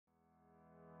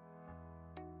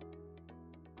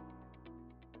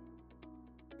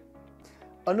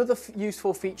Another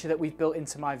useful feature that we've built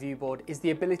into myViewBoard is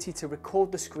the ability to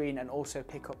record the screen and also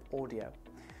pick up audio.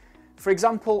 For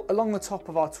example, along the top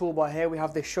of our toolbar here we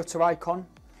have this shutter icon.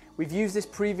 We've used this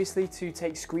previously to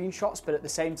take screenshots, but at the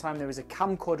same time there is a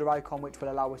camcorder icon which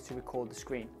will allow us to record the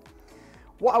screen.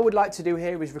 What I would like to do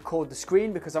here is record the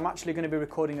screen because I'm actually going to be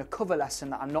recording a cover lesson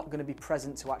that I'm not going to be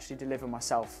present to actually deliver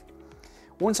myself.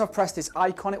 Once I've pressed this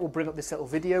icon, it will bring up this little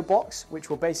video box, which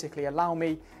will basically allow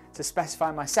me to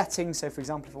specify my settings. So for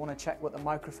example, if I want to check what the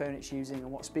microphone it's using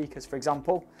and what speakers, for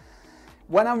example.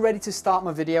 When I'm ready to start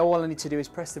my video, all I need to do is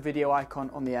press the video icon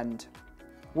on the end.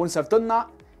 Once I've done that,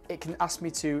 it can ask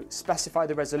me to specify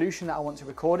the resolution that I want to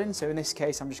record in. So in this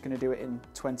case, I'm just going to do it in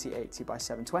 2080 by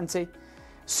 720.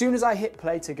 As soon as I hit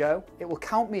play to go, it will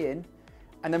count me in,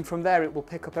 and then from there it will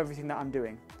pick up everything that I'm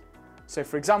doing. So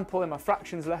for example, in my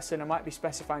fractions lesson, I might be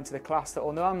specifying to the class that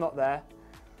although I'm not there,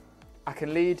 I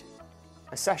can lead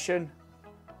a session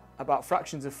about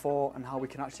fractions of 4 and how we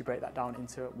can actually break that down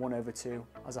into 1/2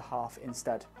 as a half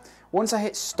instead. Once I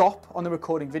hit stop on the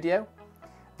recording video,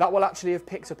 that will actually have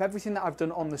picked up everything that I've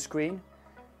done on the screen.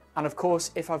 And of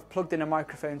course, if I've plugged in a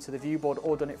microphone to the ViewBoard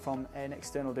or done it from an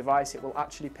external device, it will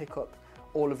actually pick up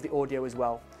all of the audio as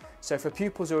well. So for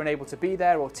pupils who are unable to be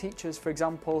there, or teachers, for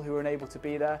example, who are unable to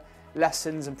be there,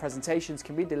 lessons and presentations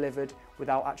can be delivered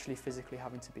without actually physically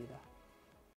having to be there.